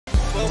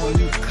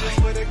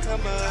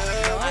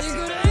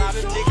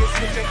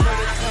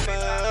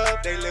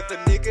They left a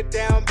nigga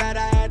down bad,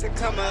 I had to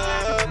come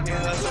up. And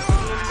hustle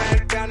from the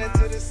back down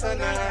into the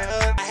sun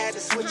up. I had to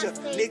switch up,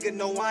 nigga,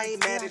 no, I ain't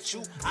mad at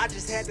you. I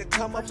just had to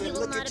come up and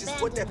look at just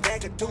what that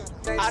bag could do.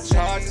 I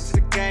charged into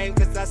the game,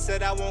 cause I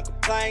said I won't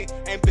complain.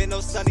 Ain't been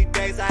no sunny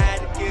days, I had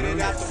to get it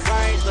out the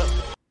rain. Look.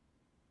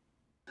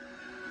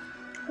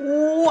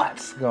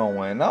 What's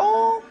going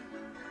on?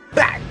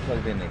 Back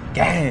plugged in the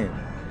game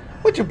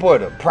with your boy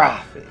the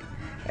Prophet.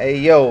 Hey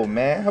yo,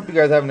 man, hope you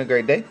guys having a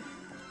great day.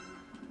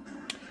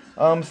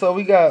 So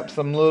we got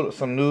some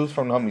news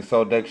from the homie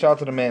Soldex. Shout out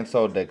to the man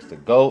Soldex, the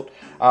GOAT.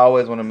 I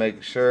always want to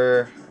make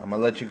sure I'm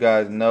gonna let you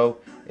guys know,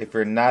 if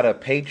you're not a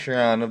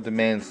Patreon of the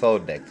man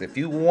Soldex, if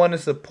you want to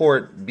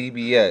support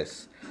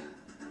BBS,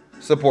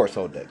 support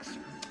Soldex,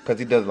 because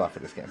he does a lot for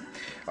this game.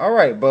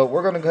 Alright, but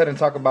we're gonna go ahead and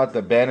talk about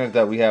the banners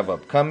that we have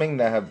upcoming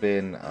that have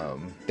been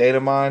data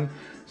mined.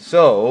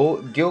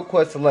 So, Guild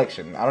Quest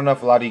selection. I don't know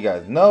if a lot of you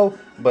guys know,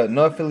 but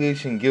No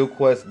Affiliation Guild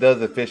Quest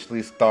does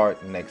officially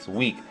start next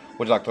week,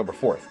 which is October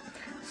 4th.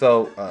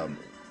 So,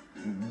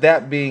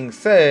 that being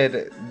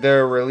said,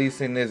 they're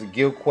releasing this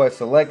Guild Quest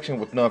selection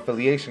with no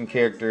affiliation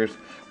characters,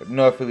 with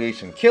no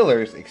affiliation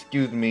killers,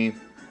 excuse me,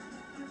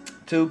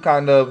 to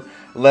kind of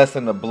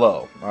lessen the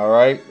blow.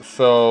 Alright,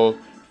 so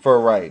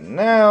for right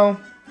now,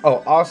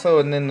 oh, also,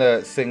 and then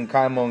the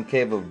Senkaimon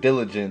Cave of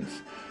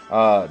Diligence,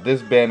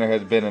 this banner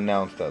has been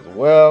announced as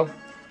well.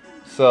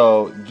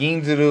 So,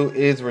 Ginzuru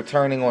is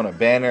returning on a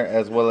banner,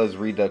 as well as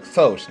Redux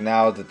Tosh.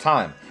 Now is the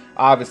time.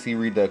 Obviously,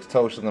 Redux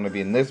Tosh is going to be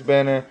in this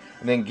banner,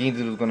 and then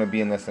Ginzuru is going to be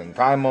in the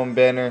Senkaimon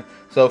banner.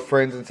 So,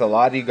 for instance, a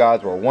lot of you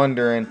guys were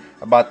wondering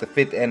about the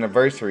 5th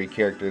anniversary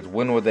characters.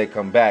 When will they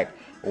come back?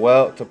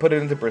 Well, to put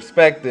it into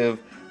perspective,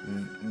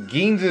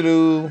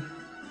 Ginzuru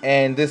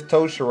and this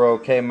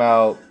Toshiro came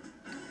out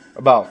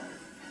about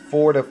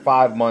 4 to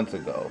 5 months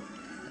ago,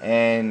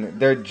 and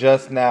they're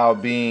just now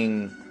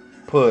being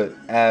put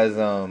as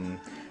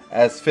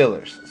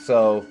fillers.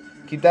 So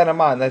keep that in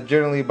mind. That's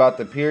generally about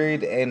the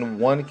period, and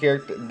one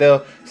character,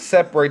 they'll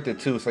separate the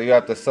two, so you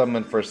have to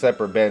summon for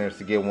separate banners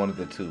to get one of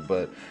the two.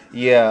 But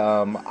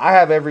yeah, I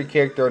have every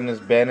character on this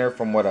banner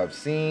from what I've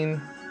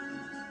seen.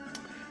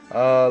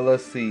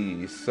 Let's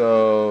see.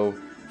 So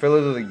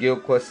fillers of the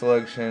Guild Quest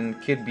selection: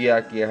 Kid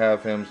Byakuya,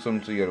 have him.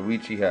 Sumsu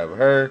Yoruichi, have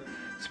her.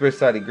 Spirit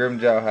Society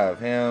Grimjow, have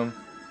him.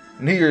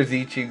 New Year's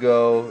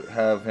Ichigo,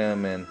 have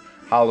him. And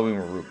Halloween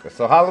Maruka.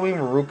 So Halloween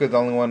Maruka is the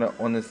only one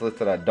on this list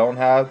that I don't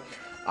have.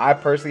 I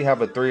personally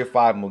have a 3 of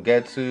 5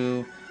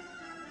 Mugtesu.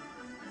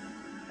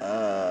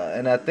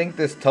 And I think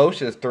this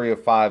Tosh is 3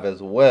 of 5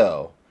 as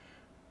well.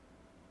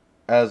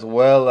 As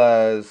well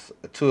as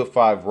a 2 of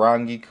 5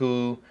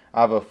 Rangiku.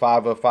 I have a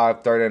 5 of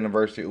 5 3rd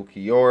anniversary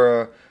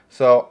Ukiura.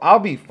 So I'll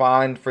be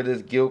fine for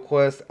this Guild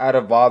Quest. Out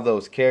of all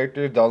those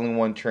characters, the only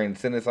one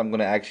Transcendence I'm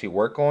going to actually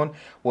work on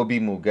will be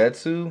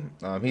Mugtesu.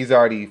 He's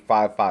already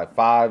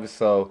 555,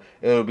 so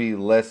it'll be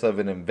less of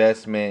an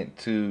investment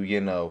to,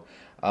 you know,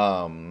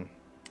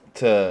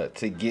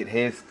 to get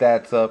his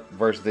stats up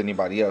versus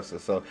anybody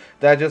else's. So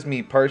that's just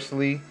me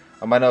personally.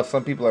 I know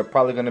some people are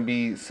probably going to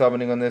be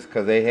summoning on this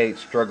because they hate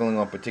struggling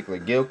on particular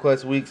Guild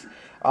Quest weeks.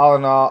 All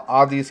in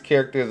all these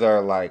characters are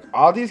like,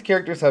 all these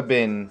characters have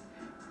been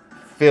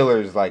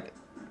fillers like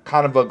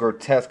kind of a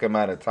grotesque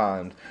amount of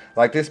times.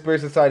 Like this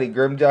Spirit Society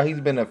Grimjaw, he's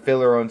been a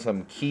filler on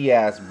some key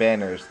ass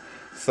banners.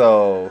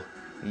 So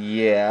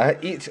yeah,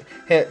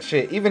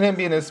 even him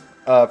being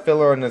a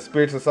filler on the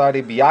Spirit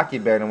Society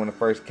Byakuya banner when it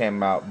first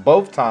came out,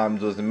 both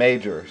times was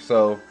major.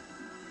 So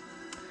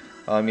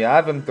yeah, I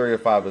have him 3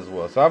 of 5 as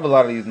well. So I have a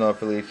lot of these no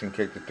affiliation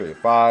characters 3 of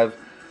 5.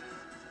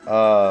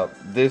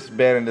 This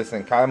banner, this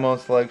Senkaimon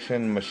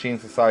selection: Machine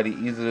Society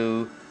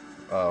Izuru,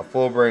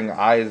 Fullbring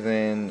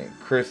Aizen,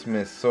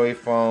 Christmas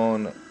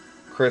Soifone,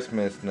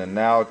 Christmas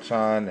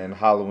Nanao-chan, and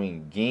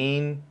Halloween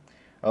Gin,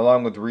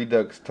 along with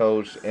Redux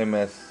Tosh,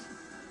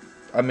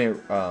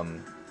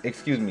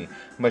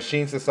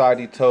 Machine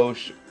Society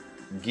Tosh,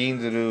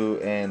 Ginzuru,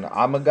 and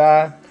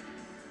Amagai.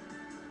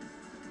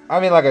 I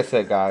mean, like I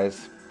said,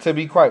 guys, to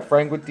be quite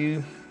frank with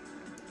you,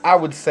 I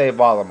would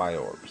save all of my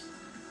orbs.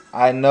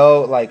 I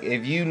know, like,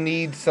 if you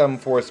need some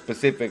for a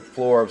specific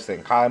floor of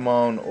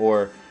Senkaimon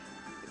or,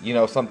 you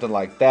know, something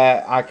like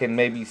that, I can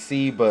maybe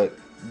see, but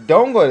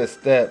don't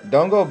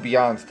go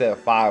beyond step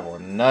 5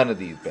 on none of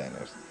these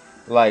banners.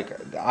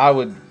 Like, I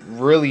would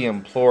really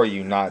implore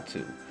you not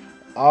to.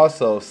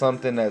 Also,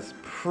 something that's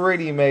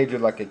pretty major,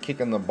 like a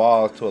kick in the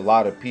balls to a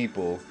lot of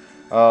people,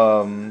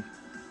 Summer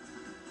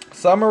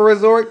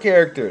Resort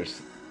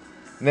characters.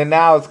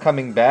 Now it's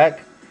coming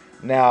back.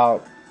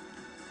 Now,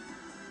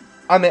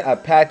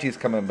 Apache's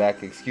coming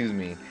back, excuse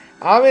me.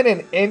 I'm in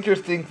an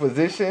interesting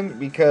position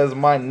because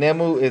my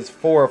Nemu is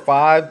 4 or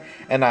 5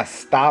 and I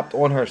stopped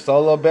on her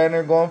solo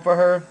banner going for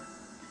her.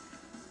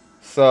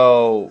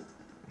 So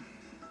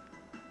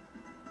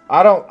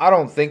I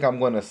don't think I'm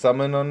going to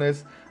summon on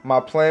this. My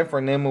plan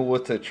for Nemu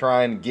was to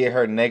try and get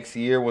her next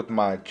year with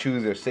my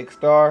Chooser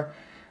 6-star.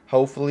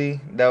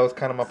 Hopefully, that was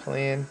kind of my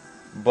plan.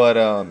 But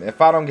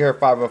if I don't get her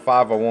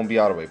 505, I won't be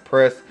all the way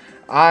pressed.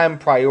 I'm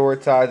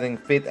prioritizing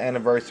 5th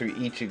anniversary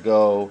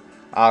Ichigo.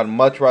 I'd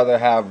much rather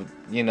have,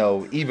 you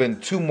know, even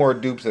 2 more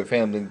dupes of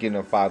him than getting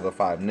a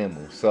 505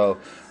 Nimble. So,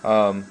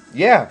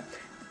 yeah.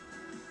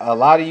 A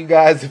lot of you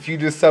guys, if you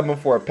just summon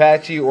for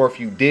Apache, or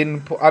if you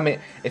didn't,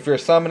 if you're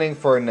summoning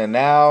for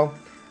Nanao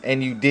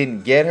and you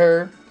didn't get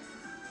her,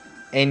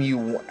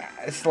 and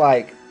it's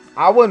like,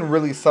 I wouldn't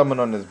really summon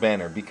on this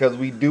banner because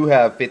we do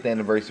have 5th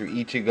anniversary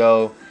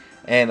Ichigo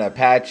and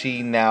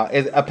Apache now.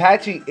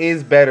 Apache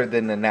is better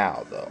than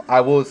Nanao, though.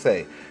 I will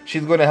say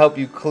she's going to help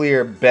you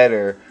clear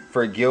better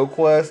for Guild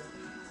Quest,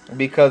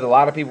 because a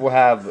lot of people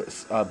have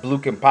Blue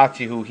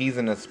Kenpachi, who he's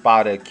an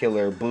Espada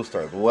killer booster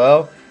as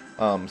well.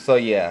 So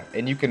yeah,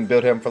 and you can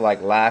build him for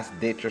like last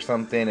ditch or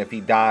something. If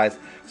he dies,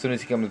 as soon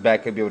as he comes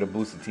back, he'll be able to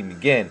boost the team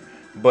again.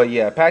 But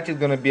yeah, Apache's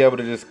going to be able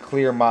to just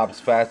clear mobs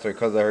faster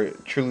because of her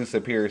truly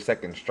superior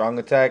 2nd strong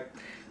attack.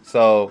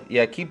 So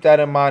yeah, keep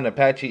that in mind.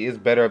 Apache is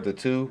better of the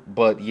 2.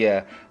 But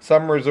yeah,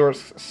 some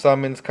resource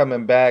summons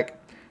coming back.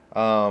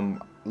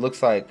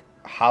 Looks like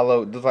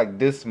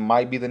this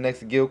might be the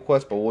next Guild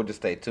Quest, but we'll just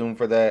stay tuned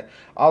for that.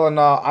 All in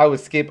all, I would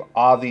skip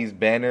all these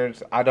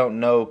banners. I don't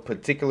know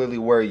particularly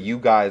where you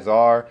guys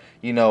are,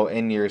 you know,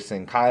 in your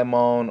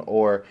Senkaimon,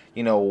 or,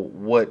 you know,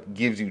 what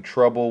gives you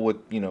trouble with,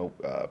 you know,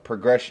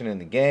 progression in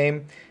the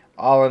game.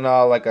 All in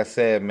all, like I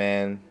said,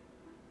 man,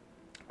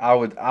 I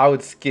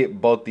would skip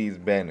both these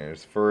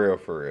banners for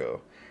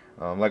real.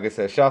 Like I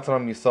said, shout out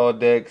to these Soul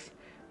Decks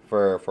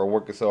for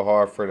working so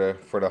hard for the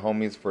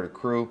homies, for the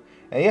crew.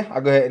 And yeah,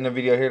 I'll go ahead and end the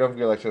video here. Don't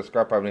forget to like, share,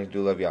 subscribe, probably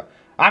do love y'all.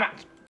 I'm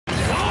out.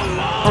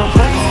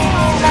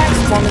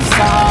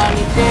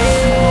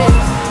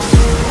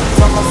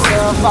 Tell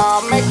myself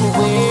I'll make a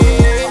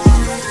wish.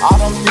 All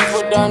them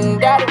people done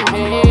doubted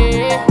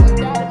me.